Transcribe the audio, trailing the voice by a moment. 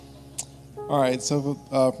All right, so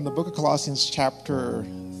from the book of Colossians, chapter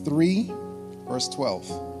 3, verse 12.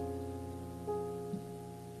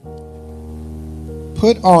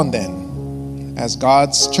 Put on then, as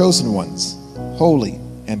God's chosen ones, holy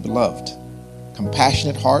and beloved,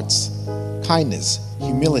 compassionate hearts, kindness,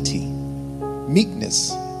 humility,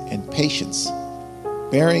 meekness, and patience,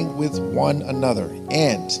 bearing with one another,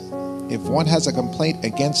 and if one has a complaint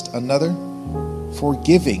against another,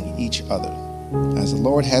 forgiving each other, as the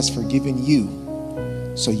Lord has forgiven you,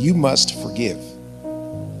 so you must forgive.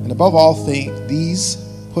 And above all these,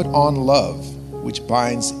 put on love, which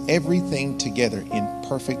binds everything together in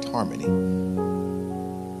perfect harmony.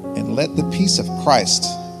 And let the peace of Christ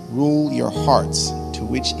rule your hearts, to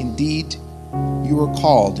which indeed you were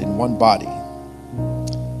called in one body.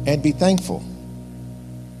 And be thankful.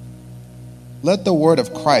 Let the word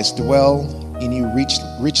of Christ dwell in you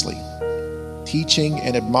richly, teaching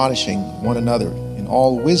and admonishing one another in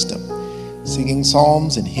all wisdom, singing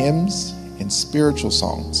psalms and hymns and spiritual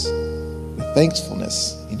songs with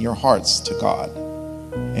thankfulness in your hearts to God.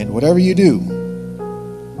 And whatever you do,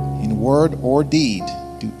 in word or deed,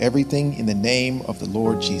 do everything in the name of the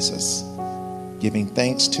Lord Jesus, giving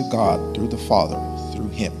thanks to God through the Father, through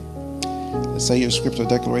him. Let's say your scriptural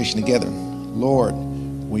declaration together. Lord,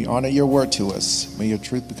 we honor your word to us. May your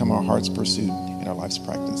truth become our heart's pursuit and our life's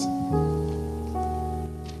practice.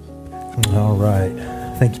 All right.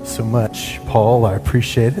 Thank you so much, Paul. I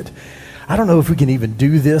appreciate it. I don't know if we can even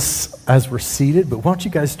do this as we're seated, but why don't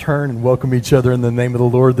you guys turn and welcome each other in the name of the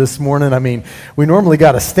Lord this morning? I mean, we normally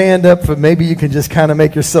got to stand up, but maybe you can just kind of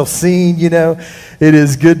make yourself seen, you know. It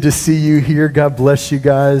is good to see you here. God bless you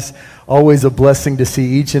guys. Always a blessing to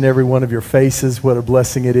see each and every one of your faces. What a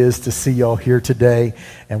blessing it is to see y'all here today.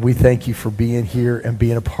 And we thank you for being here and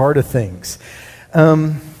being a part of things.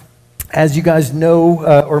 As you guys know,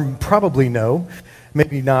 or probably know,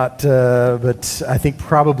 maybe not, but I think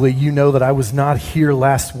probably you know that I was not here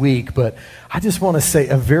last week, but I just want to say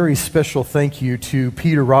a very special thank you to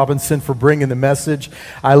Peter Robinson for bringing the message.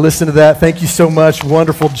 I listened to that. Thank you so much.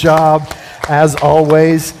 Wonderful job, as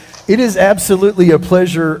always. It is absolutely a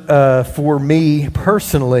pleasure for me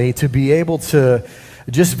personally to be able to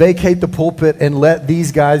just vacate the pulpit and let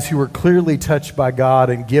these guys who are clearly touched by God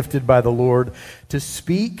and gifted by the Lord to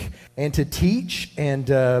speak and to teach, and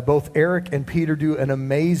both Eric and Peter do an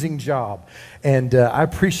amazing job. And I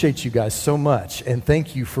appreciate you guys so much, and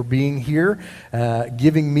thank you for being here,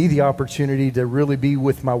 giving me the opportunity to really be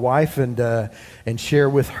with my wife and share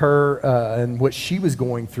with her and what she was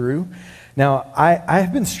going through. Now, I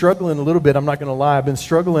have been struggling a little bit. I'm not going to lie. I've been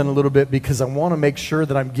struggling a little bit because I want to make sure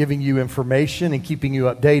that I'm giving you information and keeping you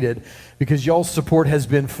updated, because y'all's support has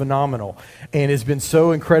been phenomenal and has been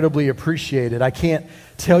so incredibly appreciated. I can't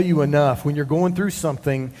tell you enough. When you're going through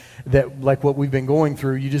something that, like what we've been going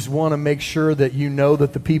through, you just want to make sure that you know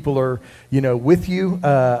that the people are, with you,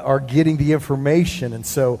 are getting the information. And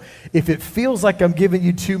so if it feels like I'm giving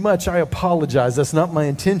you too much, I apologize. That's not my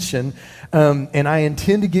intention. And I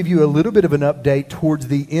intend to give you a little bit of an update towards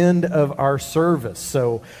the end of our service.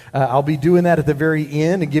 So I'll be doing that at the very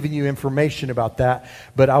end and giving you information about that.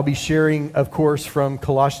 But I'll be sharing, of course, from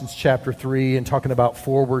Colossians chapter 3 and talking about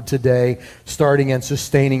forward today, starting and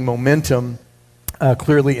sustaining momentum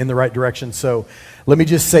clearly in the right direction. So let me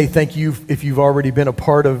just say thank you if you've already been a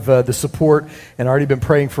part of the support and already been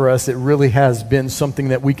praying for us. It really has been something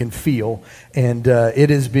that we can feel, and it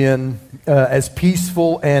has been as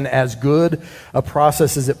peaceful and as good a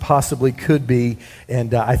process as it possibly could be,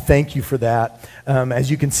 and I thank you for that.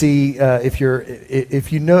 As you can see, if you're an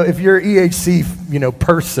EHC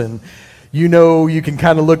person, you can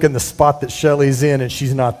kind of look in the spot that Shelly's in and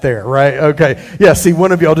she's not there, right? Okay. Yeah, see,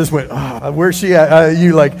 one of y'all just went, where's she at?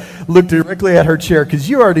 You looked directly at her chair because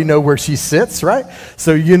you already know where she sits, right?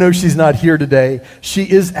 So she's not here today. She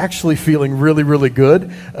is actually feeling really, really good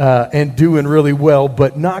and doing really well,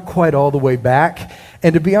 but not quite all the way back.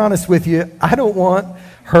 And to be honest with you, I don't want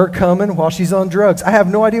her coming while she's on drugs. I have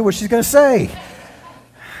no idea what she's going to say.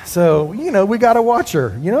 So, we got to watch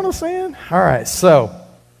her. You know what I'm saying? All right, so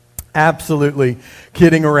absolutely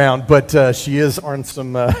kidding around, but she is on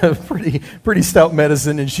some pretty stout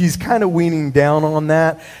medicine, and she's kind of weaning down on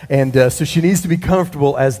that, and so she needs to be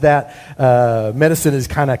comfortable as that medicine is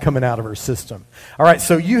kind of coming out of her system. All right,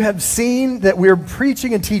 so you have seen that we're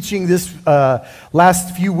preaching and teaching this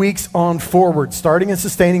last few weeks on forward, starting and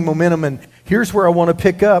sustaining momentum, and here's where I want to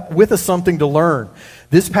pick up with a something to learn.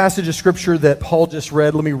 This passage of scripture that Paul just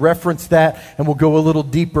read, let me reference that, and we'll go a little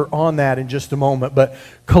deeper on that in just a moment. But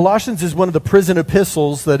Colossians is one of the prison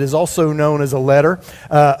epistles that is also known as a letter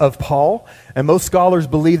of Paul. And most scholars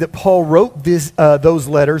believe that Paul wrote those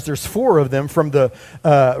letters. There's 4 of them from the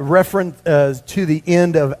reference to the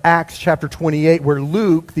end of Acts chapter 28, where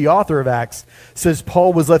Luke, the author of Acts, says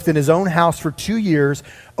Paul was left in his own house for 2 years,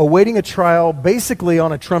 awaiting a trial basically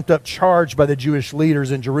on a trumped-up charge by the Jewish leaders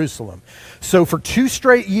in Jerusalem. So for 2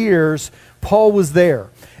 straight years, Paul was there.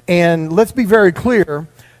 And let's be very clear,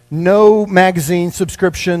 no magazine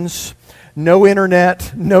subscriptions, no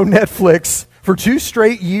internet, no Netflix. For 2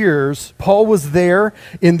 straight years, Paul was there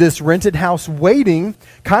in this rented house waiting,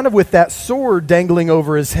 kind of with that sword dangling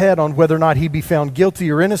over his head on whether or not he'd be found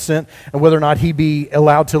guilty or innocent and whether or not he'd be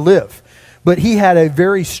allowed to live. But he had a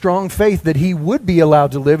very strong faith that he would be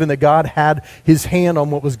allowed to live and that God had his hand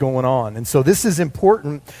on what was going on. And so this is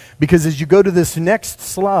important because as you go to this next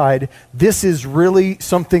slide, this is really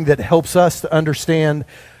something that helps us to understand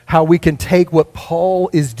how we can take what Paul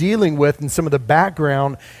is dealing with and some of the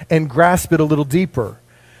background and grasp it a little deeper.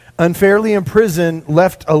 Unfairly imprisoned,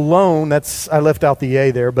 left alone, I left out the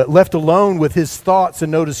A there, but left alone with his thoughts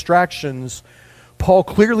and no distractions, Paul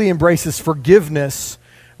clearly embraces forgiveness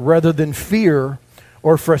rather than fear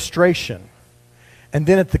or frustration. And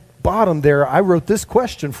then at the bottom there, I wrote this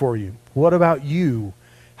question for you. What about you?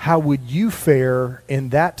 How would you fare in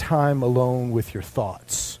that time alone with your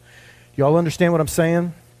thoughts? Y'all understand what I'm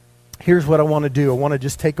saying? Here's what I want to do. I want to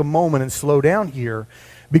just take a moment and slow down here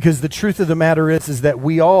because the truth of the matter is that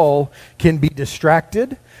we all can be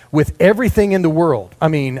distracted with everything in the world. I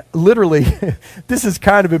mean, literally, this is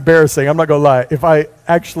kind of embarrassing. I'm not going to lie. If I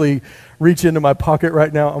actually reach into my pocket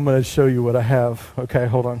right now, I'm going to show you what I have. Okay,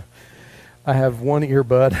 hold on. I have one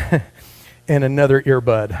earbud and another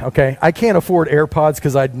earbud, okay? I can't afford AirPods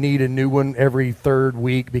because I'd need a new one every 3rd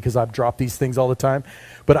week because I've dropped these things all the time.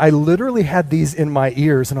 But I literally had these in my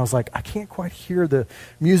ears, and I was like, I can't quite hear the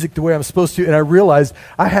music the way I'm supposed to. And I realized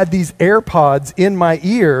I had these AirPods in my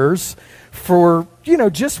ears for,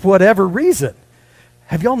 just whatever reason.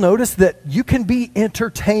 Have y'all noticed that you can be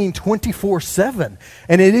entertained 24/7?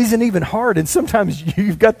 And it isn't even hard. And sometimes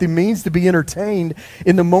you've got the means to be entertained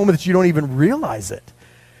in the moment that you don't even realize it.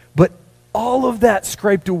 But all of that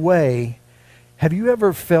scraped away, have you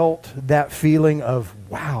ever felt that feeling of,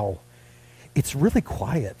 wow, it's really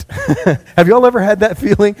quiet? Have y'all ever had that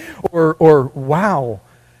feeling? Or wow,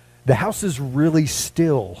 the house is really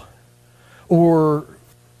still. Or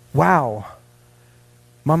wow,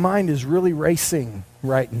 my mind is really racing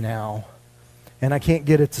right now and I can't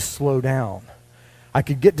get it to slow down. I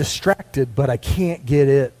could get distracted, but I can't get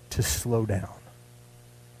it to slow down.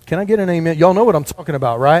 Can I get an amen? Y'all know what I'm talking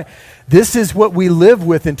about, right? This is what we live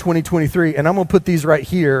with in 2023, and I'm going to put these right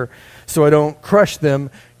here so I don't crush them.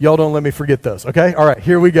 Y'all don't let me forget those, okay? All right,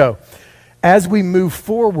 here we go. As we move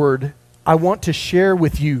forward, I want to share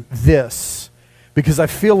with you this because I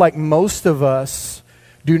feel like most of us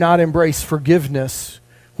do not embrace forgiveness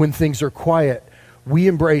when things are quiet. We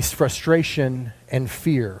embrace frustration and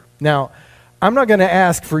fear. Now, I'm not going to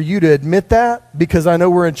ask for you to admit that because I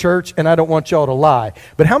know we're in church and I don't want y'all to lie.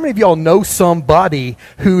 But how many of y'all know somebody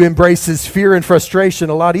who embraces fear and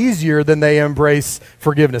frustration a lot easier than they embrace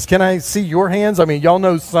forgiveness? Can I see your hands? I mean, y'all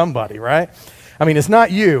know somebody, right? I mean, it's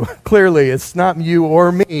not you. Clearly, it's not you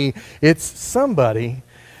or me. It's somebody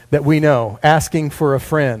that we know asking for a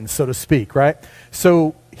friend, so to speak, right?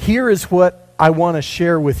 So here is what I want to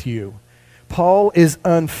share with you. Paul is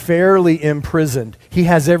unfairly imprisoned. He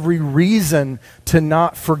has every reason to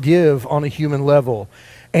not forgive on a human level,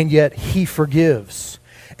 and yet he forgives.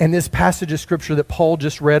 And this passage of Scripture that Paul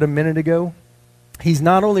just read a minute ago, he's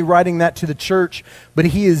not only writing that to the church, but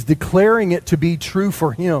he is declaring it to be true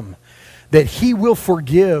for him, that he will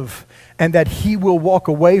forgive and that he will walk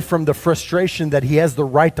away from the frustration that he has the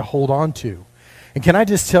right to hold on to. And can I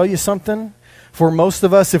just tell you something? For most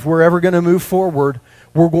of us, if we're ever going to move forward,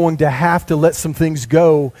 we're going to have to let some things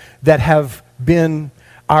go that have been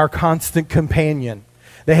our constant companion.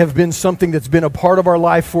 They have been something that's been a part of our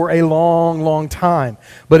life for a long, long time.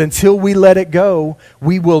 But until we let it go,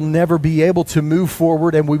 we will never be able to move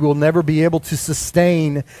forward and we will never be able to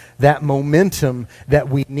sustain that momentum that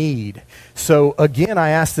we need. So again, I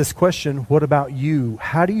ask this question, what about you?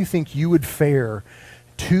 How do you think you would fare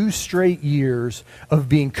 2 straight years of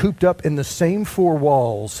being cooped up in the same 4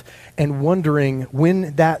 walls and wondering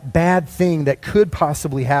when that bad thing that could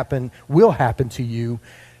possibly happen will happen to you?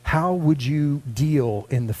 How would you deal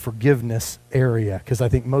in the forgiveness area? Because I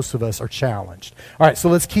think most of us are challenged. All right, so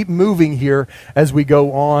let's keep moving here as we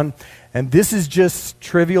go on. And this is just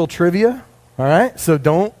trivial trivia, all right? So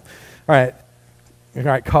all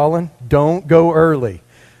right, Colin, don't go early.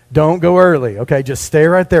 Don't go early, okay? Just stay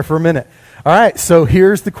right there for a minute. All right, so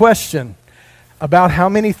here's the question. About how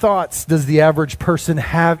many thoughts does the average person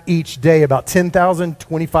have each day? About 10,000,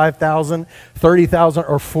 25,000, 30,000,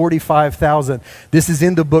 or 45,000? This is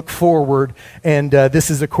in the book Forward, and this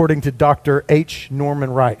is according to Dr. H. Norman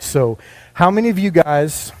Wright. So how many of you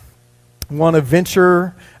guys want to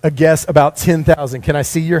venture a guess about 10,000? Can I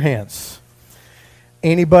see your hands?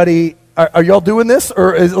 Anybody? Are y'all doing this?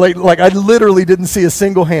 Or is like I literally didn't see a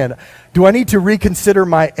single hand. Do I need to reconsider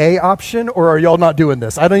my A option, or are y'all not doing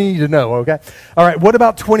this? I don't need to know, okay? All right, what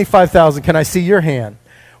about 25,000? Can I see your hand?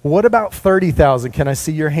 What about 30,000? Can I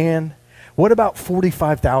see your hand? What about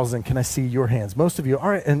 45,000? Can I see your hands? Most of you, all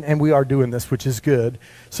right, and we are doing this, which is good.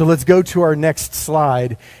 So let's go to our next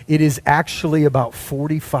slide. It is actually about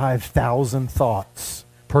 45,000 thoughts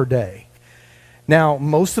per day. Now,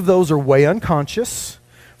 most of those are way unconscious.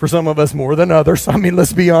 For some of us more than others. I mean,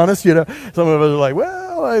 let's be honest, some of us are like,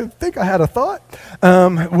 well, I think I had a thought.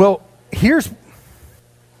 Oh,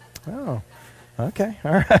 okay,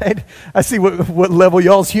 all right. I see what level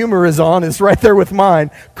y'all's humor is on. It's right there with mine.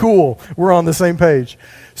 Cool, we're on the same page.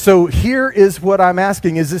 So here is what I'm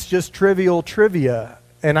asking. Is this just trivial trivia?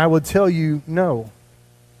 And I would tell you no.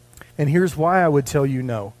 And here's why I would tell you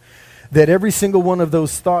no. That every single one of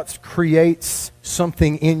those thoughts creates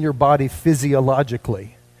something in your body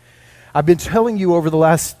physiologically. I've been telling you over the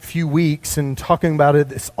last few weeks and talking about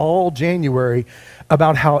it, it's all January,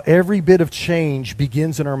 about how every bit of change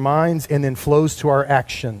begins in our minds and then flows to our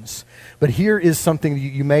actions. But here is something that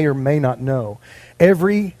you may or may not know.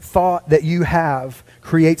 Every thought that you have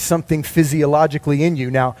creates something physiologically in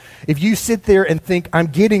you. Now, if you sit there and think, I'm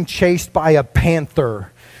getting chased by a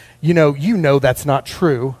panther, you know that's not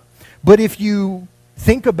true. But if you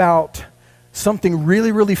think about something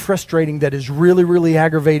really, really frustrating that is really, really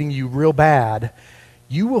aggravating you real bad,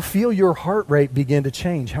 you will feel your heart rate begin to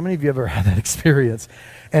change. How many of you ever had that experience?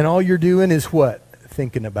 And all you're doing is what?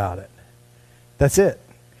 Thinking about it. That's it.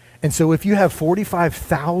 And so if you have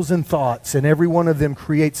 45,000 thoughts and every one of them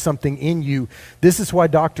creates something in you, this is why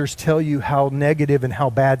doctors tell you how negative and how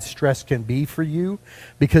bad stress can be for you,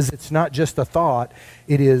 because it's not just a thought,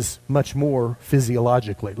 it is much more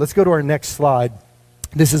physiologically. Let's go to our next slide.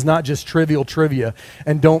 This is not just trivial trivia,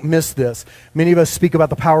 and don't miss this. Many of us speak about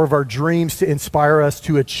the power of our dreams to inspire us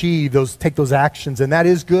to achieve take those actions, and that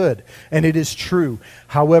is good, and it is true.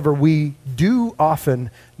 However, we do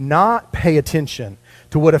often not pay attention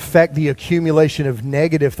to what effect the accumulation of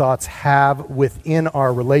negative thoughts have within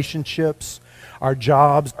our relationships, our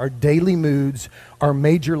jobs, our daily moods, our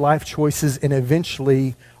major life choices, and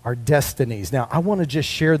eventually our destinies. Now, I want to just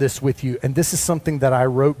share this with you, and this is something that I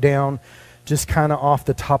wrote down just kind of off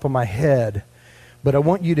the top of my head, but I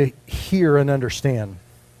want you to hear and understand.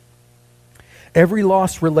 Every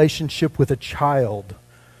lost relationship with a child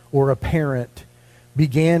or a parent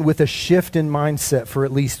began with a shift in mindset for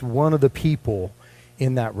at least one of the people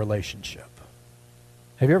in that relationship.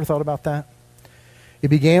 Have you ever thought about that? It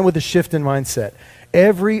began with a shift in mindset.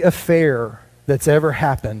 Every affair that's ever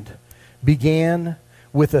happened began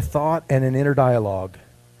with a thought and an inner dialogue.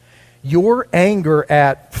 Your anger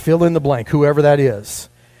at fill in the blank, whoever that is,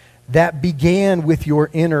 that began with your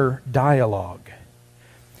inner dialogue.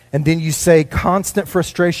 And then you say constant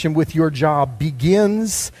frustration with your job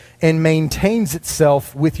begins and maintains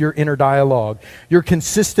itself with your inner dialogue. Your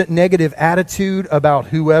consistent negative attitude about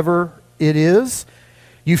whoever it is,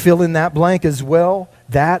 you fill in that blank as well.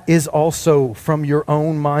 That is also from your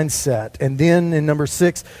own mindset. And then in number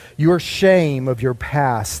 6, your shame of your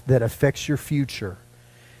past that affects your future.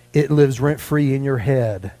 It lives rent-free in your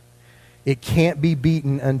head. It can't be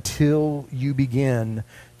beaten until you begin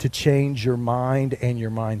to change your mind and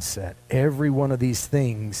your mindset. Every one of these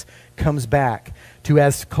things comes back to,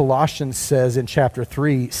 as Colossians says in chapter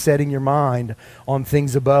 3, setting your mind on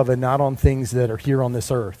things above and not on things that are here on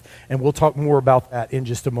this earth. And we'll talk more about that in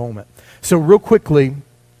just a moment. So real quickly,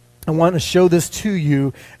 I want to show this to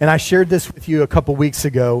you, and I shared this with you a couple weeks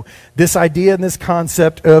ago, this idea and this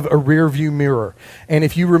concept of a rear view mirror. And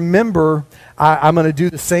if you remember, I'm going to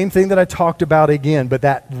do the same thing that I talked about again, but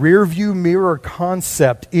that rear view mirror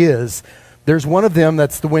concept is, there's one of them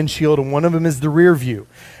that's the windshield and one of them is the rear view.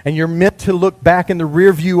 And you're meant to look back in the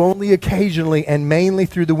rear view only occasionally and mainly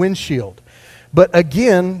through the windshield. But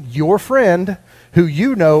again, your friend, who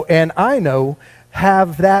you know and I know,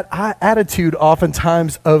 have that attitude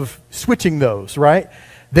oftentimes of switching those, right?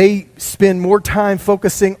 They spend more time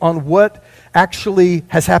focusing on what actually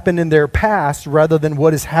has happened in their past rather than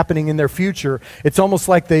what is happening in their future. It's almost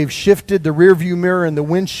like they've shifted the rear view mirror and the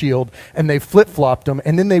windshield and they flip-flopped them,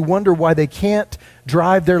 and then they wonder why they can't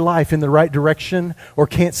drive their life in the right direction or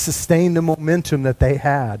can't sustain the momentum that they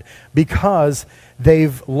had because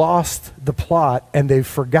they've lost the plot and they've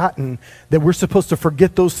forgotten that we're supposed to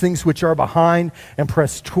forget those things which are behind and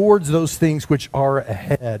press towards those things which are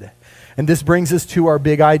ahead. And this brings us to our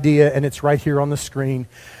big idea, and it's right here on the screen.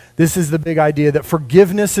 This is the big idea that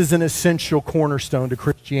forgiveness is an essential cornerstone to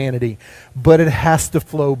Christianity, but it has to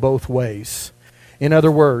flow both ways. In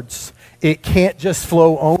other words, it can't just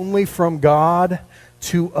flow only from God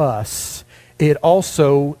to us. It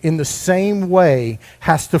also, in the same way,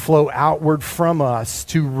 has to flow outward from us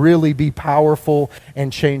to really be powerful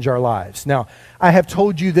and change our lives. Now, I have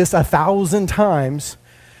told you this 1,000 times,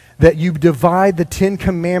 that you divide the 10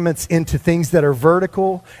 Commandments into things that are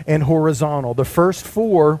vertical and horizontal. The first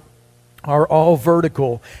 4 are all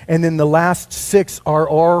vertical, and then the last 6 are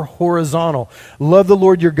all horizontal. Love the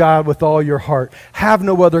Lord your God with all your heart. Have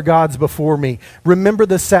no other gods before me. Remember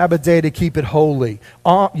the Sabbath day to keep it holy.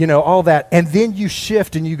 All that. And then you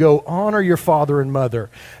shift and you go, honor your father and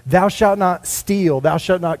mother. Thou shalt not steal. Thou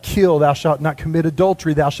shalt not kill. Thou shalt not commit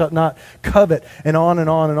adultery. Thou shalt not covet. And on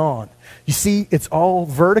and on and on. You see, it's all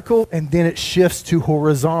vertical, and then it shifts to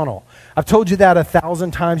horizontal. I've told you that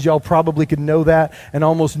 1,000 times. Y'all probably could know that and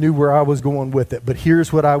almost knew where I was going with it. But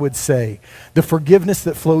here's what I would say. The forgiveness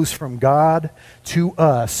that flows from God to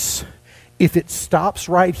us, if it stops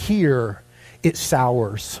right here, it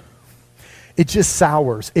sours. It just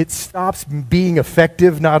sours. It stops being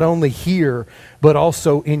effective not only here, but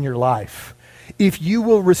also in your life. If you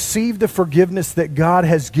will receive the forgiveness that God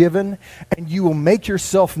has given, and you will make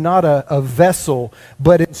yourself not a vessel,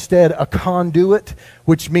 but instead a conduit,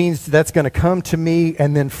 which means that's going to come to me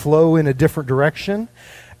and then flow in a different direction.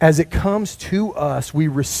 As it comes to us, we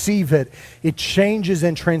receive it. It changes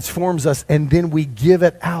and transforms us, and then we give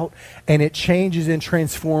it out, and it changes and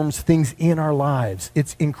transforms things in our lives.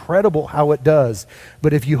 It's incredible how it does.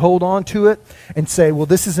 But if you hold on to it and say, well,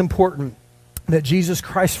 this is important, that Jesus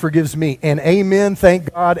Christ forgives me, and amen,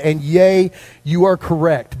 thank God, and yay, you are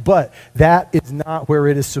correct. But that is not where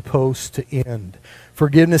it is supposed to end.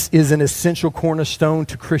 Forgiveness is an essential cornerstone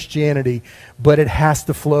to Christianity, but it has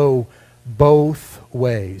to flow both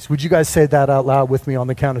ways. Would you guys say that out loud with me on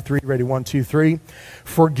the count of 3? Ready? 1, 2, 3.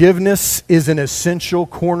 Forgiveness is an essential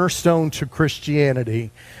cornerstone to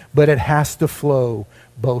Christianity, but it has to flow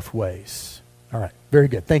both ways. All right, very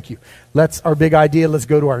good. Thank you. That's our big idea. Let's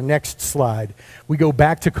go to our next slide. We go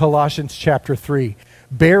back to Colossians chapter 3.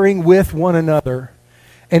 Bearing with one another,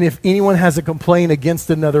 and if anyone has a complaint against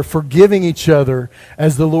another, forgiving each other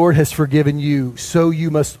as the Lord has forgiven you, so you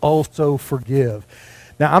must also forgive.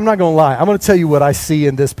 Now, I'm not going to lie. I'm going to tell you what I see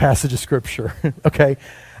in this passage of Scripture, okay?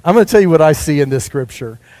 I'm going to tell you what I see in this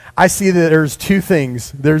Scripture. I see that there's 2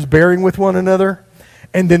 things. There's bearing with one another,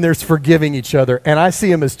 and then there's forgiving each other. And I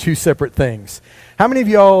see them as 2 separate things. How many of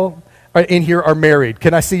y'all in here are married?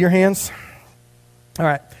 Can I see your hands? All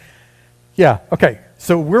right. Yeah, okay.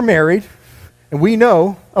 So we're married, and we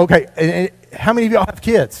know. Okay, and how many of y'all have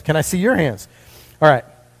kids? Can I see your hands? All right.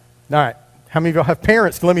 All right. How many of y'all have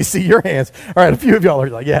parents? Let me see your hands. All right, a few of y'all are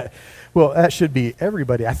like, yeah. Well, that should be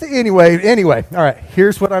everybody. I think anyway. All right,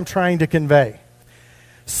 here's what I'm trying to convey.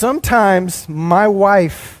 Sometimes my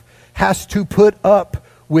wife has to put up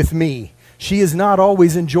with me. She is not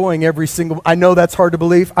always enjoying every single. I know that's hard to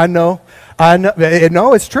believe. I know.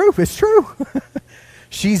 No, it's true. It's true.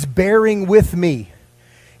 She's bearing with me.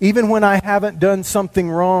 Even when I haven't done something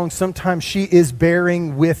wrong, sometimes she is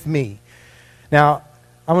bearing with me. Now,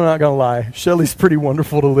 I'm not going to lie. Shelly's pretty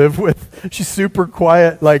wonderful to live with. She's super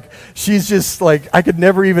quiet. She's just I could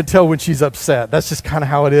never even tell when she's upset. That's just kind of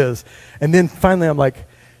how it is. And then finally I'm like,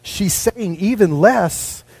 she's saying even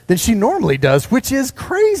less than she normally does, which is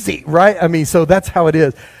crazy, right? I mean, so that's how it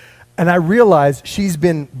is. And I realize she's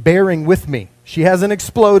been bearing with me. She hasn't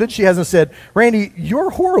exploded. She hasn't said, Randy, you're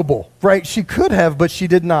horrible, right? She could have, but she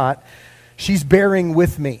did not. She's bearing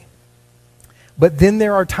with me. But then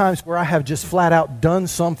there are times where I have just flat out done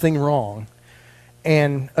something wrong.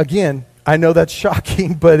 And again, I know that's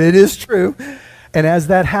shocking, but it is true. And as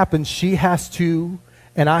that happens, she has to,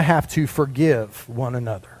 and I have to forgive one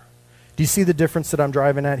another. Do you see the difference that I'm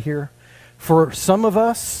driving at here? For some of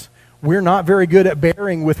us, we're not very good at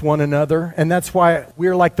bearing with one another, and that's why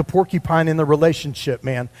we're like the porcupine in the relationship,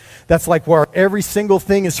 man. That's like where every single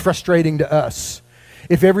thing is frustrating to us.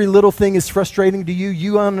 If every little thing is frustrating to you,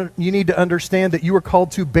 you need to understand that you are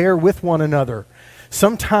called to bear with one another.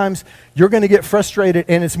 Sometimes you're going to get frustrated,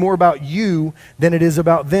 and it's more about you than it is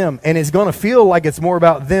about them. And it's going to feel like it's more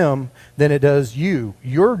about them than it does you.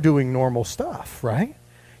 You're doing normal stuff, right?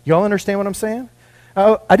 Y'all understand what I'm saying?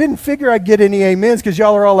 I didn't figure I'd get any amens because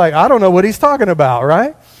y'all are all like, I don't know what he's talking about,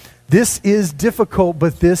 right? This is difficult,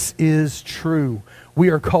 but this is true. We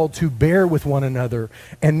are called to bear with one another.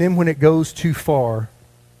 And then when it goes too far,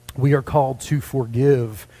 we are called to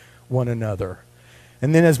forgive one another.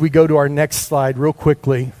 And then as we go to our next slide real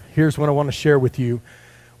quickly, here's what I want to share with you.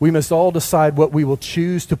 We must all decide what we will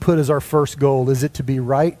choose to put as our first goal. Is it to be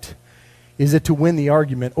right? Is it to win the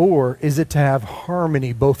argument? Or is it to have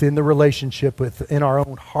harmony both in the relationship, within our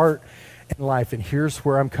own heart and life? And here's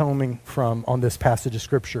where I'm coming from on this passage of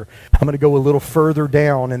Scripture. I'm going to go a little further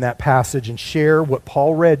down in that passage and share what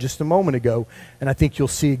Paul read just a moment ago, and I think you'll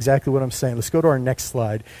see exactly what I'm saying. Let's go to our next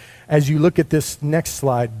slide. As you look at this next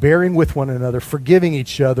slide, bearing with one another, forgiving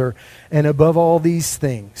each other, and above all these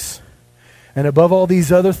things, and above all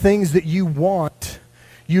these other things that you want,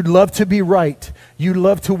 you'd love to be right, you'd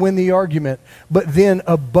love to win the argument, but then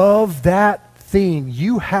above that theme,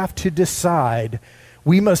 you have to decide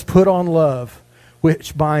we must put on love,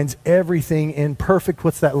 which binds everything in perfect,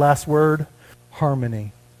 what's that last word?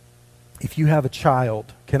 Harmony. If you have a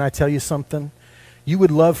child, can I tell you something? You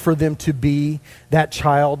would love for them to be that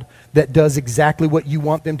child that does exactly what you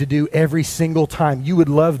want them to do every single time. You would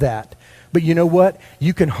love that. But you know what?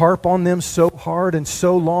 You can harp on them so hard and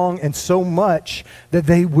so long and so much that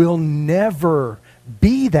they will never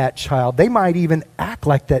be that child. They might even act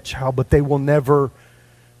like that child, but they will never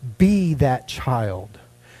be that child.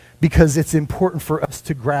 Because it's important for us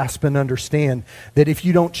to grasp and understand that if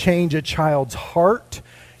you don't change a child's heart,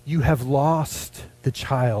 you have lost the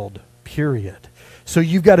child, period. So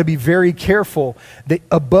you've got to be very careful that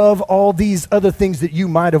above all these other things that you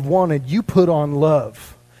might have wanted, you put on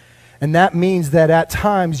love. And that means that at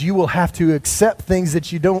times you will have to accept things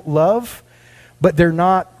that you don't love, but they're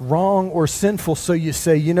not wrong or sinful. So you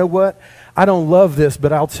say, you know what? I don't love this,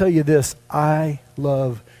 but I'll tell you this, I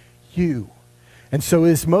love you. And so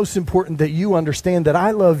it's most important that you understand that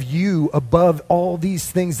I love you above all these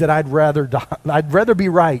things that I'd rather be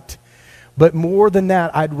right. But more than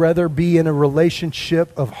that, I'd rather be in a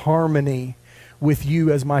relationship of harmony with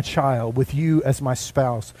you as my child, with you as my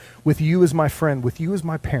spouse, with you as my friend, with you as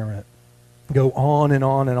my parent. Go on and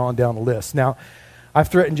on and on down the list. Now, I've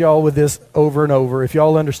threatened y'all with this over and over. If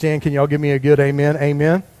y'all understand, can y'all give me a good amen?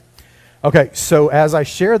 Amen? Okay, so as I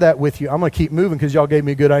share that with you, I'm going to keep moving because y'all gave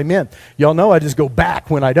me a good amen. Y'all know I just go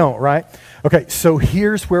back when I don't, right? Okay, so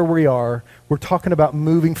here's where we are. We're talking about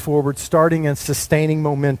moving forward, starting and sustaining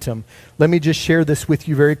momentum. Let me just share this with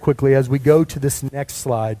you very quickly as we go to this next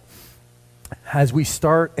slide. As we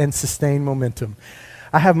start and sustain momentum.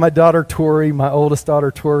 I have my daughter Tori, my oldest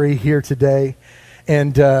daughter Tori, here today.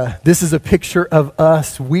 And this is a picture of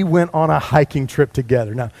us. We went on a hiking trip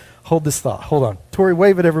together. Now, hold this thought. Hold on. Tori,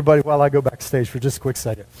 wave at everybody while I go backstage for just a quick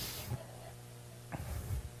second.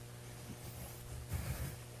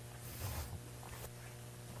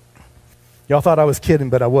 Y'all thought I was kidding,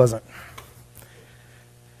 but I wasn't.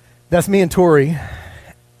 That's me and Tori.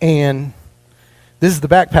 And this is the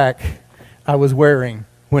backpack I was wearing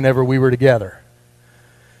whenever we were together.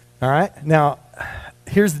 All right? Now,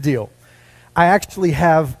 here's the deal. I actually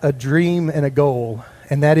have a dream and a goal,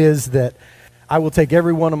 and that is that I will take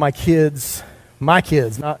every one of my kids,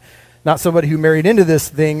 not somebody who married into this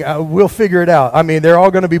thing, we'll figure it out. I mean, they're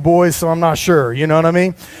all going to be boys, so I'm not sure, you know what I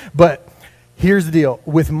mean? But here's the deal.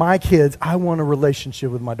 With my kids, I want a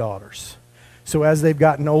relationship with my daughters. So as they've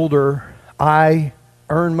gotten older, I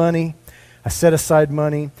earn money, I set aside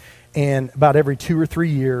money, and about every 2 or 3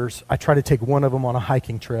 years, I try to take one of them on a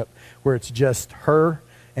hiking trip where it's just her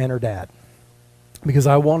and her dad. Because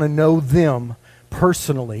I want to know them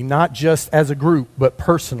personally, not just as a group, but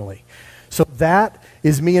personally. So that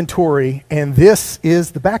is me and Tori, and this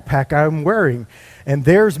is the backpack I'm wearing. And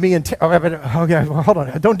there's me and okay, hold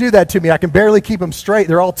on. Don't do that to me. I can barely keep them straight.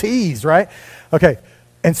 They're all T's, right? Okay.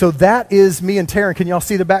 And so that is me and Taryn. Can y'all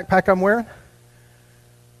see the backpack I'm wearing?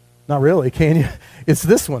 Not really, can you? It's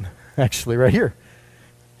this one, actually, right here.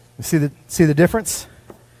 See the difference?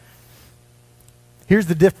 Here's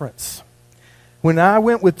the difference. When I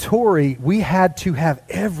went with Tori, we had to have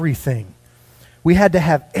everything. We had to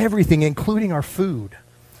have everything, including our food.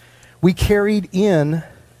 We carried in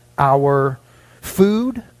our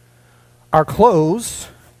food, our clothes,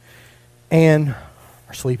 and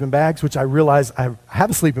our sleeping bags, which I realized I have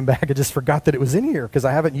a sleeping bag. I just forgot that it was in here because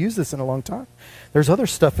I haven't used this in a long time. There's other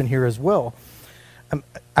stuff in here as well.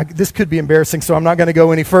 This could be embarrassing, so I'm not going to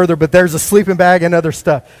go any further, but there's a sleeping bag and other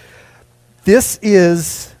stuff. This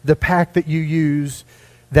is the pack that you use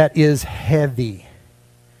that is heavy.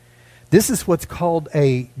 This is what's called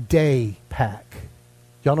a day pack.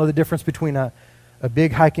 Y'all know the difference between a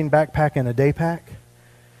big hiking backpack and a day pack?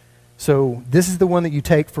 So this is the one that you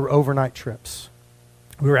take for overnight trips.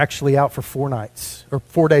 We were actually out for 4 nights, or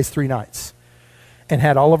 4 days, 3 nights, and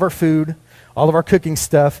had all of our food, all of our cooking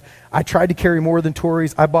stuff. I tried to carry more than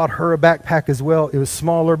Tori's. I bought her a backpack as well. It was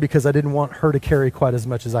smaller because I didn't want her to carry quite as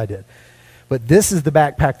much as I did. But this is the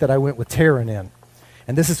backpack that I went with Taryn in.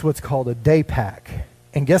 And this is what's called a day pack.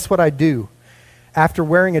 And guess what I do? After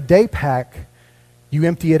wearing a day pack, you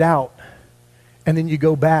empty it out. And then you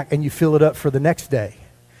go back and you fill it up for the next day.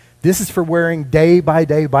 This is for wearing day by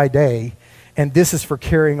day by day. And this is for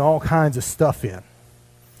carrying all kinds of stuff in.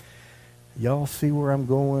 Y'all see where I'm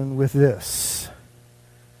going with this?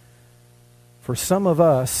 For some of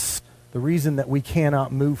us, the reason that we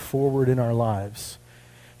cannot move forward in our lives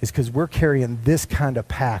is because we're carrying this kind of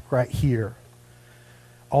pack right here.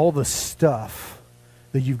 All the stuff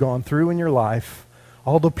that you've gone through in your life,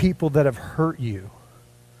 all the people that have hurt you,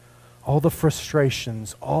 all the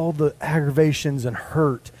frustrations, all the aggravations and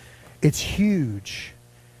hurt. It's huge.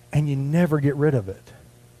 And you never get rid of it.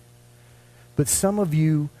 But some of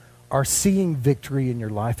you are seeing victory in your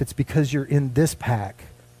life. It's because you're in this pack.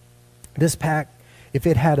 This pack, if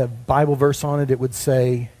it had a Bible verse on it, it would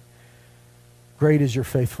say, "Great is your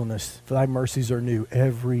faithfulness. Thy mercies are new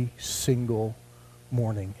every single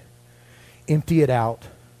morning." Empty it out.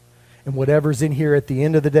 And whatever's in here at the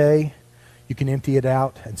end of the day, you can empty it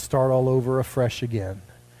out and start all over afresh again.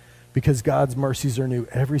 Because God's mercies are new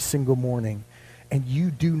every single morning. And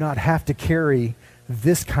you do not have to carry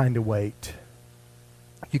this kind of weight.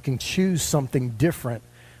 You can choose something different,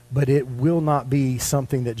 but it will not be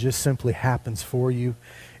something that just simply happens for you.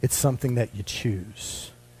 It's something that you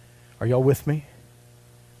choose. Are y'all with me?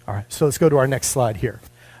 All right, so let's go to our next slide here.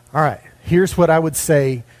 All right, here's what I would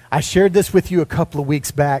say. I shared this with you a couple of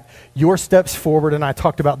weeks back, your steps forward, and I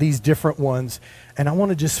talked about these different ones. And I want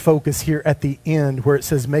to just focus here at the end where it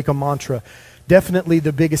says make a mantra. Definitely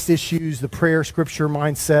the biggest issues, the prayer, scripture,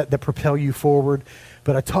 mindset that propel you forward.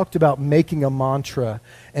 But I talked about making a mantra.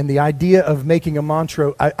 And the idea of making a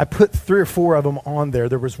mantra, I put 3 or 4 of them on there.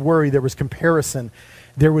 There was worry, there was comparison,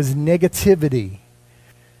 there was negativity.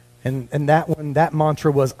 And that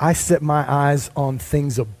mantra was, I set my eyes on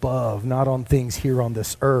things above, not on things here on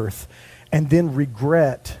this earth. And then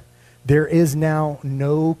regret, there is now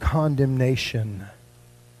no condemnation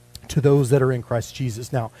to those that are in Christ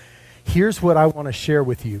Jesus. Now, here's what I want to share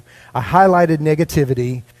with you. I highlighted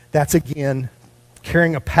negativity. That's, again,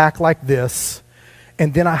 carrying a pack like this.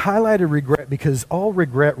 And then I highlighted regret because all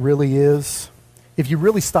regret really is, if you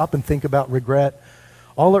really stop and think about regret,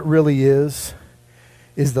 all it really is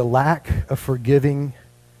the lack of forgiving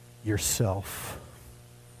yourself.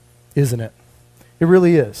 Isn't it? It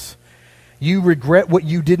really is. You regret what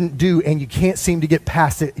you didn't do and you can't seem to get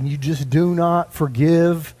past it and you just do not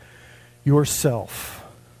forgive yourself.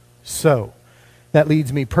 So, that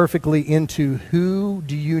leads me perfectly into who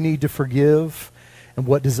do you need to forgive and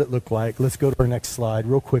what does it look like? Let's go to our next slide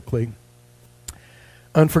real quickly.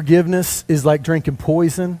 Unforgiveness is like drinking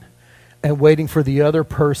poison and waiting for the other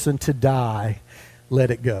person to die. Let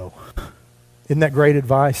it go. Isn't that great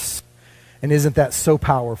advice? And isn't that so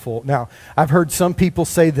powerful? Now, I've heard some people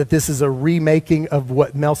say that this is a remaking of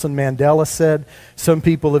what Nelson Mandela said. Some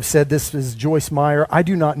people have said this is Joyce Meyer. I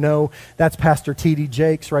do not know. That's Pastor T.D.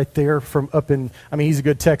 Jakes right there from up in, he's a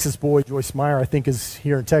good Texas boy. Joyce Meyer, I think, is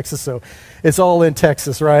here in Texas. So it's all in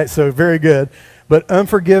Texas, right? So very good. But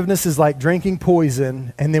unforgiveness is like drinking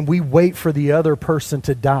poison, and then we wait for the other person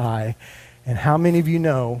to die. And how many of you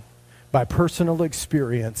know, by personal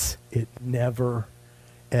experience, it never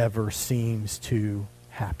ever seems to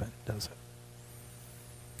happen, does it?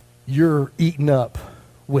 You're eaten up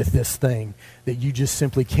with this thing that you just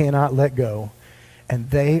simply cannot let go, and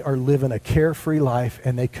they are living a carefree life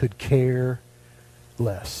and they could care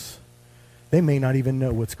less. They may not even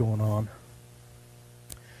know what's going on.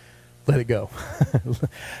 Let it go.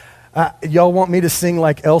 Y'all want me to sing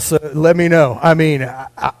like Elsa? Let me know.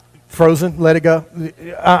 Frozen, let it go?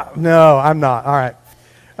 No, I'm not. All right.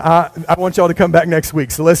 I want y'all to come back next week.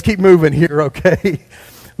 So let's keep moving here, okay?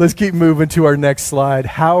 Let's keep moving to our next slide.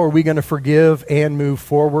 How are we going to forgive and move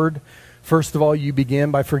forward? First of all, you begin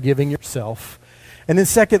by forgiving yourself. And then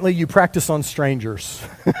secondly, you practice on strangers.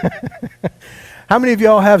 How many of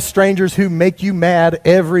y'all have strangers who make you mad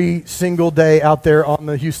every single day out there on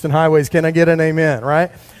the Houston highways? Can I get an amen,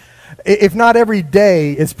 right? If not every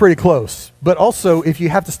day, it's pretty close. But also, if you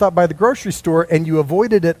have to stop by the grocery store and you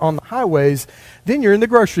avoided it on the highways, then you're in the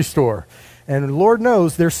grocery store. And Lord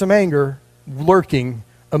knows there's some anger lurking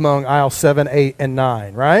among aisle 7, 8, and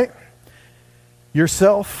 9, right?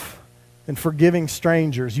 Yourself and forgiving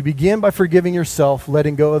strangers. You begin by forgiving yourself,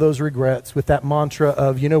 letting go of those regrets with that mantra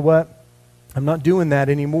of, you know what? I'm not doing that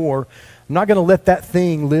anymore. I'm not going to let that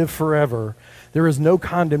thing live forever. There is no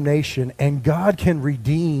condemnation, and God can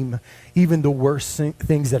redeem even the worst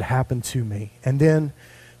things that happen to me. And then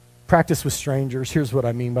practice with strangers. Here's what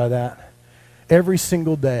I mean by that. Every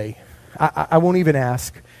single day, I won't even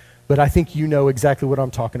ask, but I think you know exactly what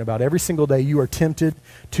I'm talking about. Every single day you are tempted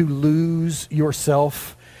to lose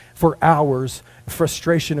yourself for hours,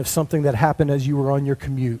 frustration of something that happened as you were on your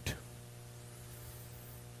commute.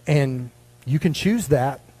 And you can choose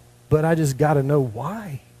that, but I just got to know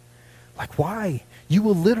why. Like, why? You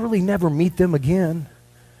will literally never meet them again.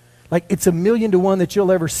 Like, it's 1,000,000 to 1 that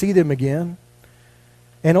you'll ever see them again.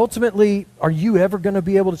 And ultimately, are you ever going to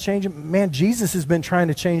be able to change them? Man, Jesus has been trying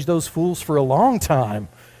to change those fools for a long time.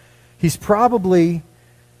 He's probably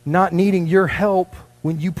not needing your help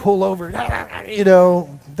when you pull over. You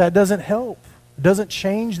know, that doesn't help. It doesn't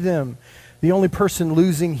change them. The only person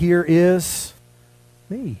losing here is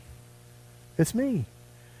me. It's me.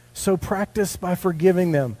 So practice by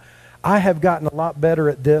forgiving them. I have gotten a lot better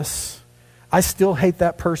at this. I still hate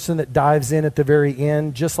that person that dives in at the very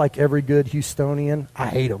end, just like every good Houstonian. I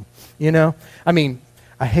hate them, you know? I mean,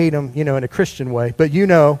 I hate them, you know, in a Christian way, but you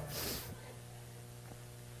know.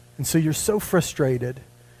 And so you're so frustrated,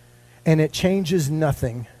 and it changes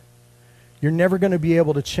nothing. You're never going to be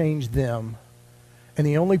able to change them. And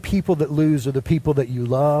the only people that lose are the people that you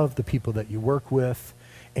love, the people that you work with,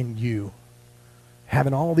 and you.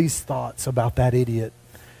 Having all these thoughts about that idiot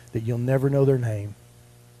that you'll never know their name.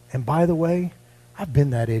 And by the way, I've been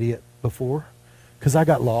that idiot before because I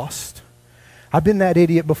got lost. I've been that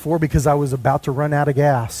idiot before because I was about to run out of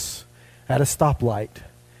gas at a stoplight.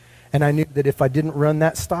 And I knew that if I didn't run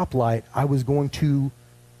that stoplight, I was going to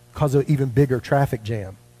cause an even bigger traffic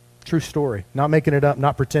jam. True story. Not making it up,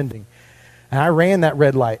 not pretending. And I ran that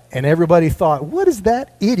red light, and everybody thought, what is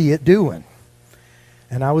that idiot doing?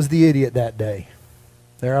 And I was the idiot that day.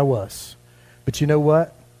 There I was. But you know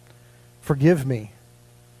what? Forgive me.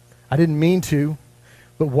 I didn't mean to,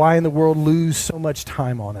 but why in the world lose so much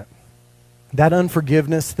time on it? That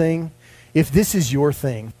unforgiveness thing, if this is your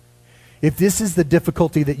thing, if this is the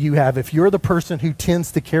difficulty that you have, if you're the person who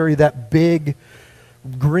tends to carry that big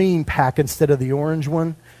green pack instead of the orange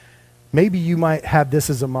one, maybe you might have this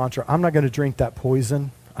as a mantra. I'm not going to drink that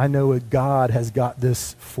poison. I know God has got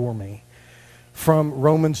this for me. From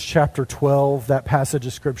Romans chapter 12, that passage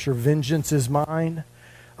of Scripture, vengeance is mine.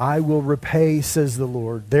 I will repay, says the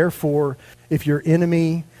Lord. Therefore, if your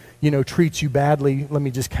enemy, treats you badly, let me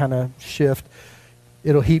just kind of shift.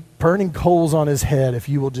 It'll heap burning coals on his head if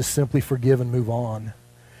you will just simply forgive and move on.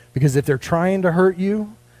 Because if they're trying to hurt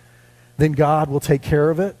you, then God will take care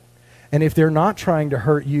of it. And if they're not trying to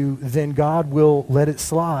hurt you, then God will let it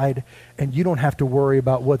slide, and you don't have to worry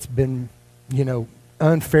about what's been,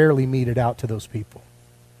 unfairly meted out to those people.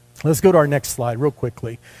 Let's go to our next slide real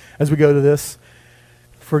quickly as we go to this.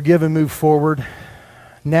 Forgive and move forward.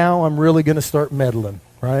 Now I'm really going to start meddling,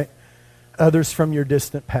 right? Others from your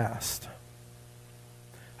distant past.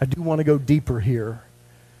 I do want to go deeper here,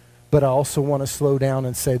 but I also want to slow down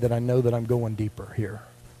and say that I know that I'm going deeper here.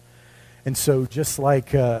 And so just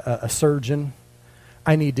like a surgeon,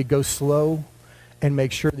 I need to go slow and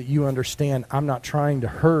make sure that you understand I'm not trying to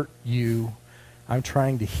hurt you. I'm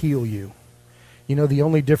trying to heal you. The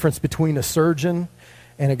only difference between a surgeon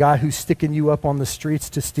and a guy who's sticking you up on the streets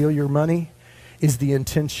to steal your money is the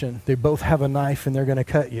intention. They both have a knife and they're going to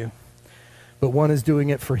cut you. But one is doing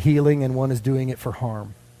it for healing and one is doing it for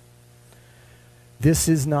harm. This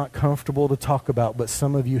is not comfortable to talk about, but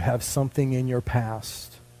some of you have something in your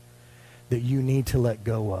past that you need to let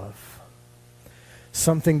go of.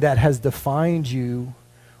 Something that has defined you,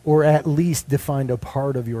 or at least defined a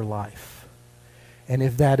part of your life. And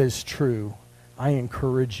if that is true, I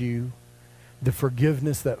encourage you, the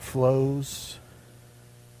forgiveness that flows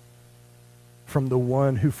from the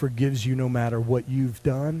one who forgives you no matter what you've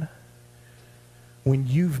done, when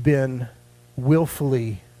you've been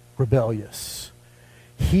willfully rebellious,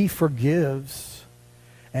 he forgives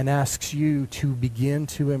and asks you to begin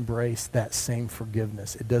to embrace that same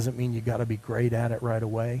forgiveness. It doesn't mean you got to be great at it right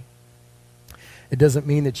away. It doesn't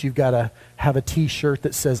mean that you've got to have a t-shirt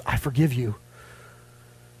that says, I forgive you.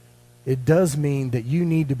 It does mean that you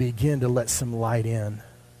need to begin to let some light in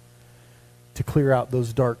to clear out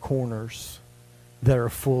those dark corners that are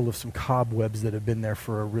full of some cobwebs that have been there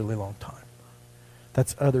for a really long time.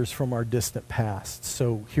 That's others from our distant past.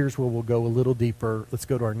 So here's where we'll go a little deeper. Let's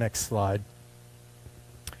go to our next slide.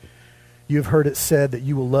 You've heard it said that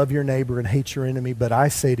you will love your neighbor and hate your enemy, but I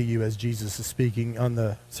say to you, as Jesus is speaking on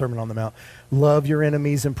the Sermon on the Mount, love your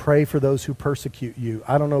enemies and pray for those who persecute you.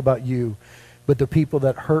 I don't know about you, but the people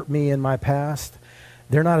that hurt me in my past,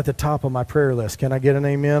 they're not at the top of my prayer list. Can I get an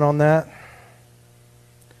amen on that?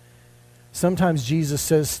 Sometimes Jesus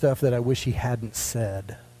says stuff that I wish he hadn't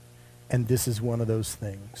said, and this is one of those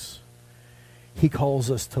things. He calls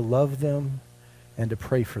us to love them and to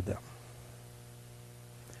pray for them.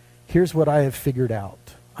 Here's what I have figured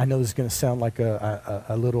out. I know this is going to sound like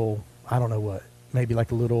a little, I don't know what, maybe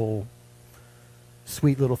like a little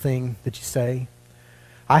sweet little thing that you say.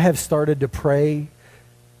 I have started to pray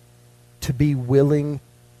to be willing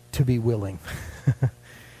to be willing.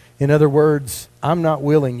 In other words, I'm not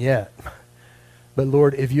willing yet. But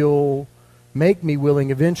Lord, if you'll make me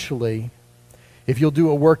willing eventually, if you'll do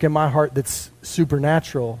a work in my heart that's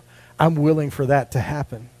supernatural, I'm willing for that to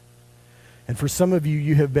happen. And for some of you,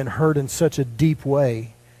 you have been hurt in such a deep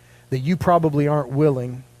way that you probably aren't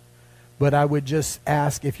willing, but I would just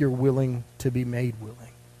ask if you're willing to be made willing.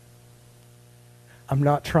 I'm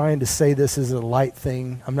not trying to say this as a light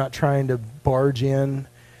thing. I'm not trying to barge in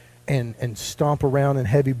and stomp around in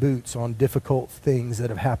heavy boots on difficult things that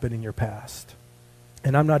have happened in your past.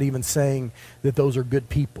 And I'm not even saying that those are good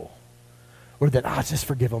people or that, just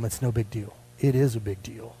forgive them, it's no big deal. It is a big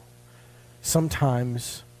deal.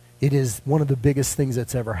 Sometimes it is one of the biggest things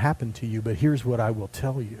that's ever happened to you, but here's what I will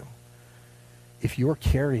tell you. If you're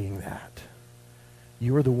carrying that,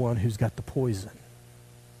 you're the one who's got the poison.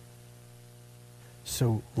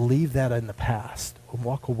 So leave that in the past and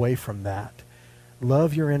walk away from that.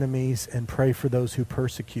 Love your enemies and pray for those who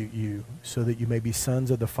persecute you so that you may be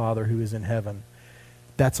sons of the Father who is in heaven.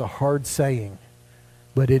 That's a hard saying,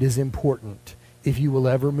 but it is important. If you will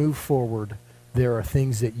ever move forward, there are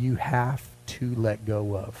things that you have to let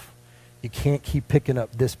go of. You can't keep picking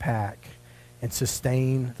up this pack and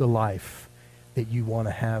sustain the life that you want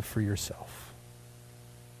to have for yourself.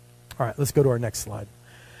 All right, let's go to our next slide.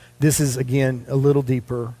 This is, again, a little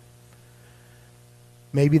deeper.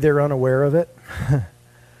 Maybe they're unaware of it.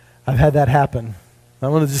 I've had that happen. I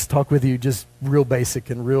want to just talk with you just real basic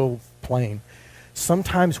and real plain.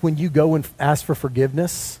 Sometimes when you go and ask for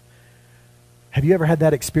forgiveness, have you ever had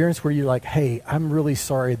that experience where you're like, hey, I'm really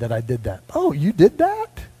sorry that I did that? Oh, you did that?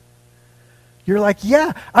 You're like,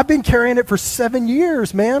 yeah, I've been carrying it for 7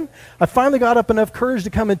 years, man. I finally got up enough courage to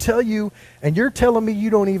come and tell you, and you're telling me you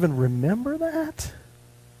don't even remember that?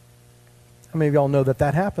 How many of y'all know that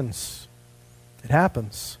that happens? It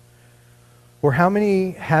happens. Or how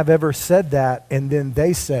many have ever said that and then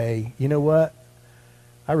they say, you know what?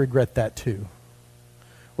 I regret that too.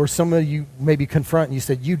 Or some of you maybe confront and you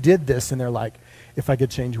said, you did this, and they're like, if I could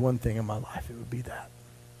change one thing in my life, it would be that.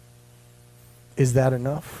 Is that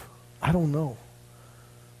enough? I don't know.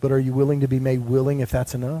 But are you willing to be made willing if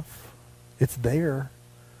that's enough? It's there.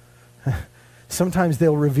 Sometimes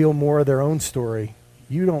they'll reveal more of their own story.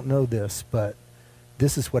 You don't know this, but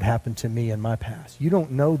this is what happened to me in my past. You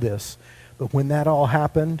don't know this, but when that all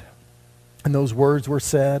happened and those words were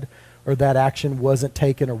said or that action wasn't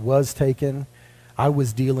taken or was taken, I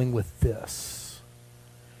was dealing with this.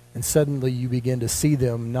 And suddenly you begin to see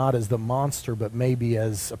them not as the monster, but maybe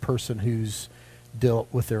as a person who's dealt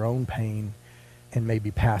with their own pain and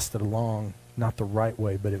maybe passed it along, not the right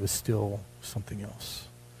way, but it was still something else.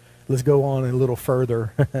 Let's go on a little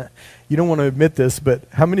further. You don't want to admit this, but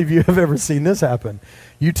how many of you have ever seen this happen?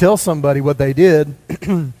 You tell somebody what they did,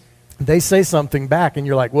 they say something back, and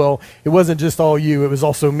you're like, well, it wasn't just all you, it was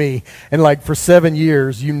also me. And like for 7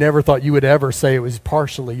 years, you never thought you would ever say it was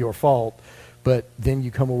partially your fault. But then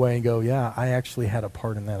you come away and go, yeah, I actually had a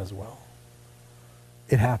part in that as well.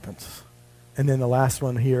 It happens. And then the last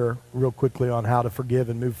one here, real quickly on how to forgive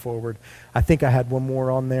and move forward. I think I had one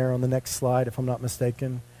more on there on the next slide, if I'm not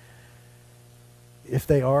mistaken. If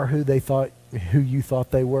they are who you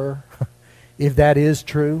thought they were, if that is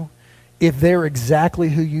true, if they're exactly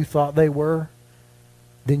who you thought they were,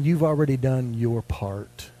 then you've already done your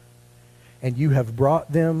part. And you have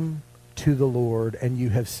brought them to the Lord, and you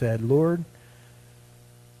have said, Lord,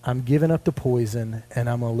 I'm giving up the poison, and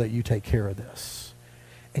I'm going to let you take care of this.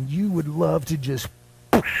 And you would love to just,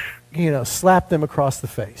 slap them across the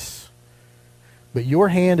face. But your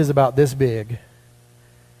hand is about this big.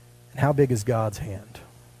 And how big is God's hand?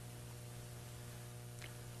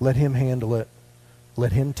 Let him handle it.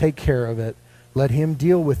 Let him take care of it. Let him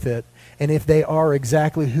deal with it. And if they are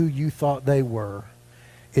exactly who you thought they were,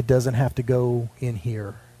 it doesn't have to go in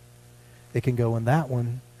here. It can go in that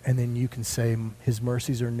one, and then you can say, his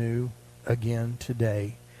mercies are new again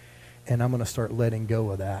today. And I'm going to start letting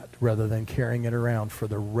go of that rather than carrying it around for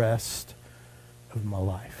the rest of my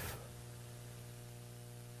life.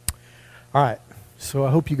 All right. So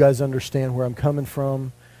I hope you guys understand where I'm coming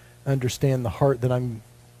from, understand the heart that I'm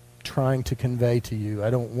trying to convey to you.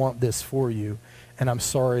 I don't want this for you, and I'm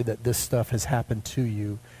sorry that this stuff has happened to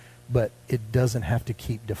you, but it doesn't have to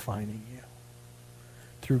keep defining you.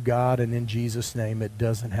 through God and in Jesus' name, it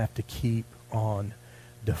doesn't have to keep on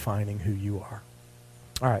defining who you are.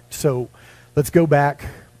 All right, so let's go back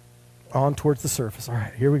on towards the surface. All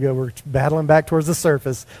right, here we go. We're battling back towards the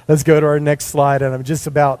surface. Let's go to our next slide, and I'm just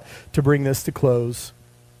about to bring this to close.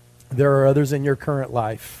 There are others in your current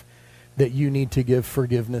life that you need to give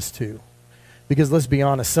forgiveness to. Because let's be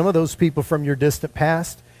honest, some of those people from your distant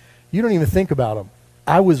past, you don't even think about them.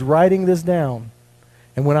 I was writing this down,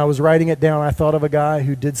 and when I was writing it down, I thought of a guy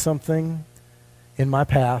who did something in my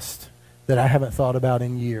past that I haven't thought about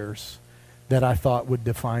in years that I thought would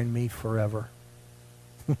define me forever.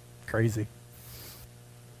 Crazy.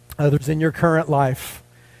 Others in your current life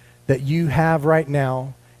that you have right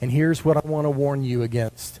now, and here's what I want to warn you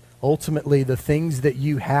against. Ultimately, the things that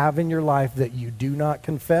you have in your life that you do not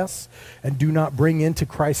confess and do not bring into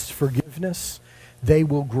Christ's forgiveness, they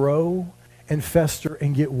will grow and fester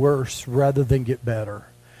and get worse rather than get better.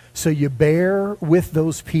 So you bear with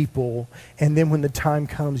those people, and then when the time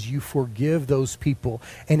comes, you forgive those people.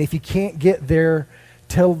 And if you can't get there,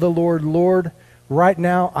 tell the Lord, Lord, right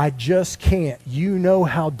now I just can't. You know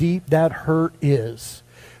how deep that hurt is.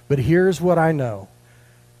 But here's what I know.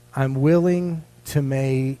 I'm willing to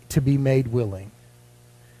be made willing.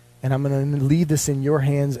 And I'm going to leave this in your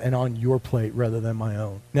hands and on your plate rather than my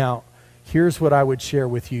own. Now, here's what I would share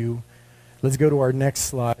with you. Let's go to our next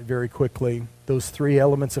slide very quickly. Those three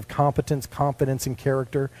elements of competence, confidence, and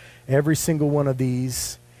character. Every single one of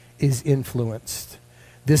these is influenced.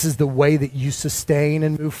 This is the way that you sustain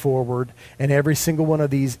and move forward. And every single one of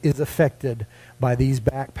these is affected by these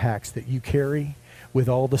backpacks that you carry with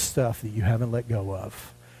all the stuff that you haven't let go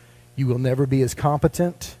of. You will never be as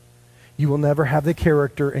competent, you will never have the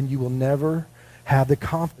character, and you will never have the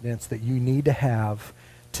confidence that you need to have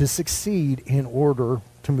to succeed in order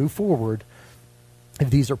to move forward if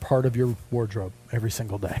these are part of your wardrobe every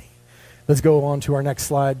single day. Let's go on to our next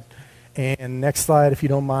slide. And next slide, if you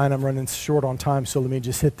don't mind, I'm running short on time, so let me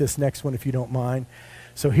just hit this next one if you don't mind.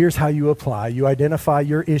 So here's how you apply. You identify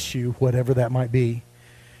your issue, whatever that might be.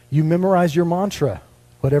 You memorize your mantra,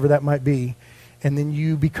 whatever that might be. And then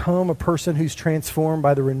you become a person who's transformed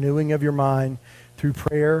by the renewing of your mind through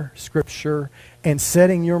prayer, scripture, and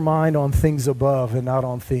setting your mind on things above and not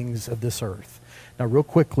on things of this earth. Now, real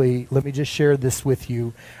quickly, let me just share this with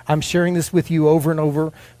you. I'm sharing this with you over and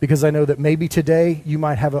over because I know that maybe today you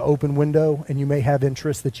might have an open window and you may have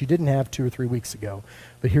interest that you didn't have 2 or 3 weeks ago.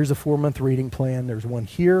 But here's a 4-month reading plan. There's one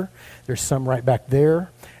here, there's some right back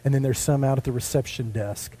there, and then there's some out at the reception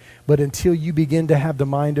desk. But until you begin to have the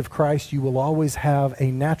mind of Christ, you will always have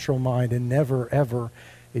a natural mind and never, ever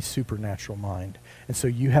a supernatural mind. And so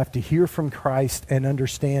you have to hear from Christ and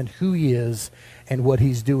understand who he is and what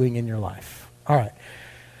he's doing in your life. All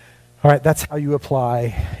right, that's how you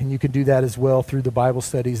apply, and you can do that as well through the Bible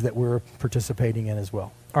studies that we're participating in as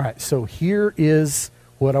well. All right, so here is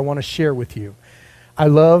what I want to share with you. I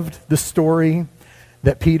loved the story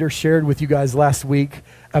that Peter shared with you guys last week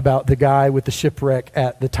about the guy with the shipwreck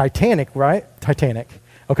at the Titanic, right? Titanic.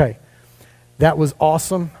 Okay, that was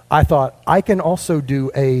awesome. I thought I can also do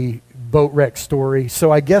a boat wreck story.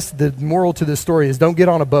 So I guess the moral to this story is don't get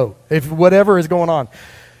on a boat, if whatever is going on.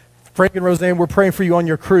 Frank and Roseanne, we're praying for you on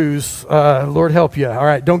your cruise. Lord help you. All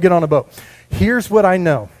right, don't get on a boat. Here's what I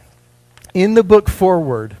know. In the book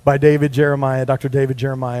Forward by David Jeremiah, Dr. David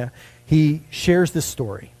Jeremiah, he shares this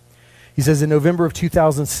story. He says in November of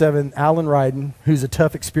 2007, Alan Ryden, who's a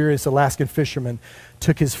tough, experienced Alaskan fisherman,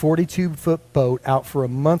 took his 42-foot boat out for a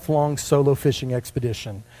month-long solo fishing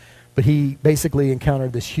expedition. But he basically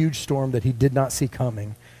encountered this huge storm that he did not see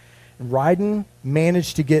coming. And Ryden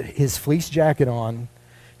managed to get his fleece jacket on,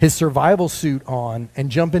 his survival suit on, and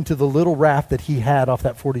jump into the little raft that he had off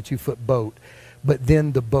that 42-foot boat. But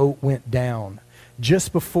then the boat went down.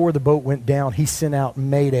 Just before the boat went down, he sent out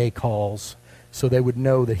mayday calls so they would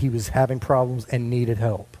know that he was having problems and needed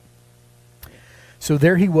help. So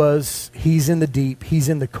there he was. He's in the deep. He's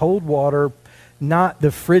in the cold water, not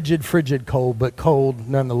the frigid cold, but cold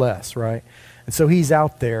nonetheless, right? And so he's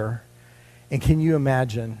out there. And can you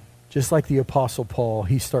imagine, just like the Apostle Paul,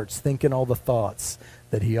 he starts thinking all the thoughts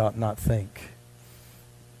that he ought not think.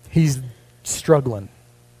 He's struggling.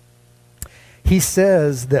 He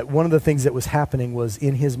says that one of the things that was happening was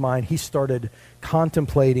in his mind, he started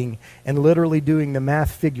contemplating and literally doing the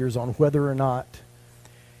math figures on whether or not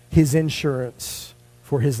his insurance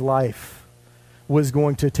for his life was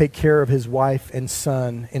going to take care of his wife and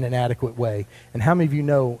son in an adequate way. And how many of you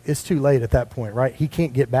know it's too late at that point, right? He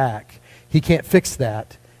can't get back. He can't fix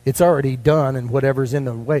that. It's already done and whatever's in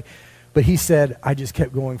the way. But he said, I just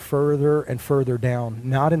kept going further and further down,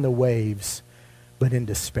 not in the waves, but in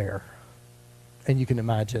despair. And you can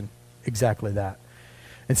imagine exactly that.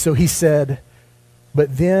 And so he said,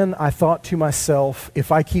 but then I thought to myself,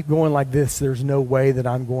 if I keep going like this, there's no way that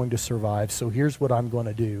I'm going to survive. So here's what I'm going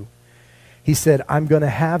to do. He said, I'm going to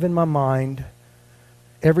have in my mind,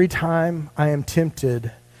 every time I am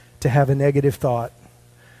tempted to have a negative thought,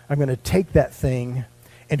 I'm going to take that thing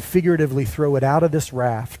and figuratively throw it out of this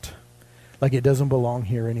raft like it doesn't belong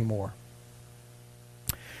here anymore.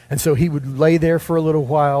 And so he would lay there for a little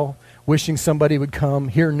while, wishing somebody would come,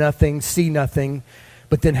 hear nothing, see nothing,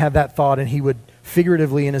 but then have that thought, and he would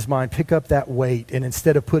figuratively in his mind pick up that weight, and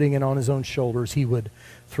instead of putting it on his own shoulders, he would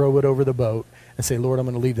throw it over the boat and say, Lord, I'm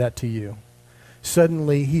going to leave that to you.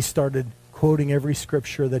 Suddenly, he started quoting every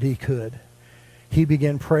scripture that he could. He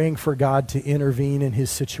began praying for God to intervene in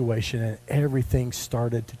his situation, and everything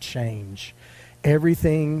started to change.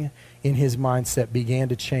 Everything in his mindset began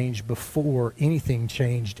to change before anything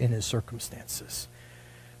changed in his circumstances.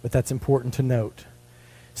 But that's important to note.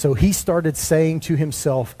 So he started saying to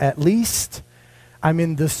himself, at least I'm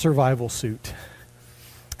in this survival suit.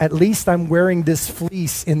 At least I'm wearing this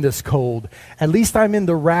fleece in this cold. At least I'm in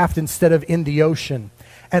the raft instead of in the ocean.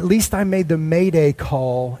 At least I made the Mayday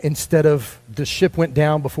call instead of the ship went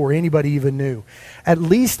down before anybody even knew. At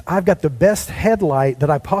least I've got the best headlight that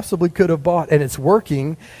I possibly could have bought, and it's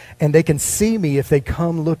working, and they can see me if they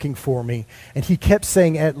come looking for me. And he kept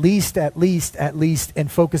saying, at least, at least, at least, and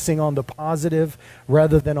focusing on the positive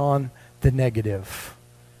rather than on the negative.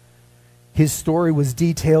 His story was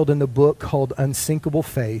detailed in the book called Unsinkable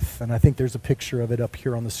Faith, and I think there's a picture of it up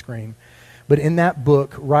here on the screen. But in that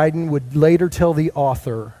book, Ryden would later tell the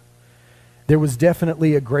author, there was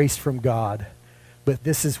definitely a grace from God, but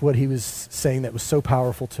this is what he was saying that was so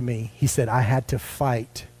powerful to me. He said, I had to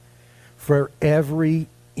fight for every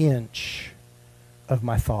inch of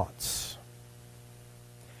my thoughts.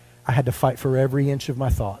 I had to fight for every inch of my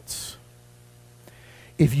thoughts.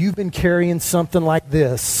 If you've been carrying something like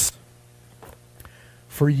this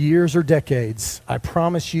for years or decades, I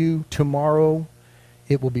promise you tomorrow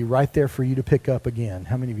it will be right there for you to pick up again.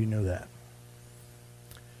 How many of you know that?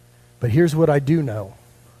 But here's what I do know.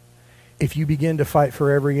 If you begin to fight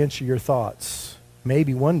for every inch of your thoughts,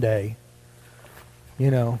 maybe one day,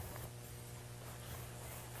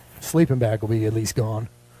 sleeping bag will be at least gone.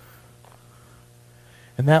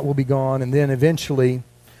 And that will be gone, and then eventually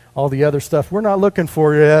all the other stuff we're not looking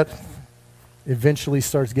for yet eventually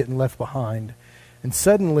starts getting left behind. And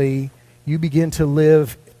suddenly you begin to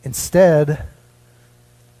live instead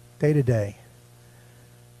day to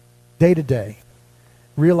day,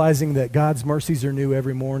 realizing that God's mercies are new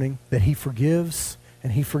every morning, that he forgives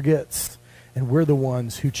and he forgets, and we're the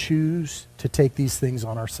ones who choose to take these things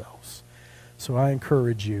on ourselves. So I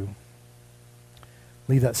encourage you,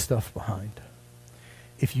 leave that stuff behind.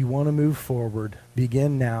 If you want to move forward,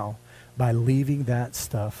 begin now by leaving that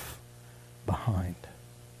stuff behind.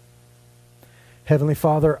 Heavenly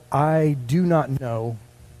Father, I do not know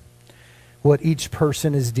what each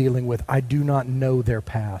person is dealing with. I do not know their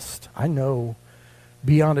past. I know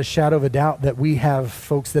beyond a shadow of a doubt that we have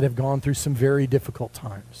folks that have gone through some very difficult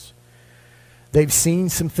times. They've seen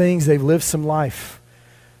some things, they've lived some life.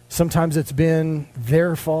 Sometimes it's been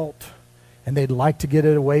their fault and they'd like to get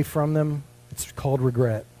it away from them. It's called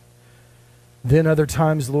regret. Then other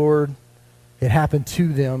times, Lord, it happened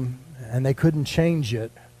to them and they couldn't change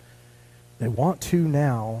it. They want to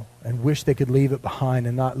now and wish they could leave it behind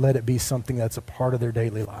and not let it be something that's a part of their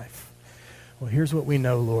daily life. Well, here's what we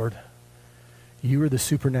know, Lord. You are the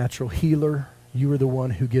supernatural healer. You are the one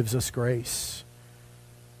who gives us grace.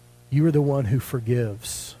 You are the one who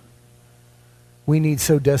forgives. We need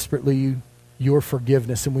so desperately your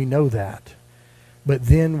forgiveness, and we know that. But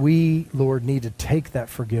then we, Lord, need to take that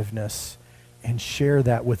forgiveness and share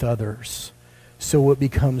that with others so it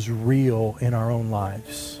becomes real in our own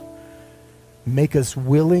lives. Make us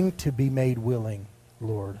willing to be made willing,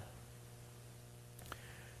 Lord.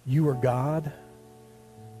 You are God.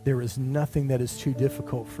 There is nothing that is too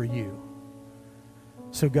difficult for you.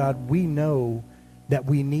 So God, we know that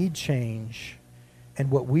we need change,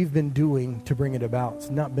 and what we've been doing to bring it about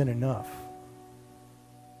has not been enough.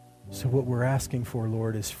 So what we're asking for,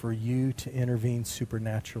 Lord, is for you to intervene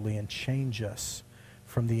supernaturally and change us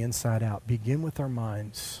from the inside out. Begin with our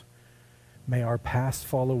minds. May our past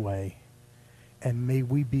fall away. And may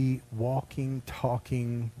we be walking,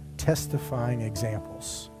 talking, testifying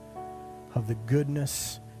examples of the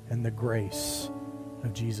goodness and the grace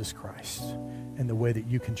of Jesus Christ and the way that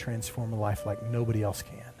you can transform a life like nobody else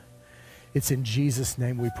can. It's in Jesus'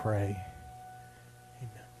 name we pray.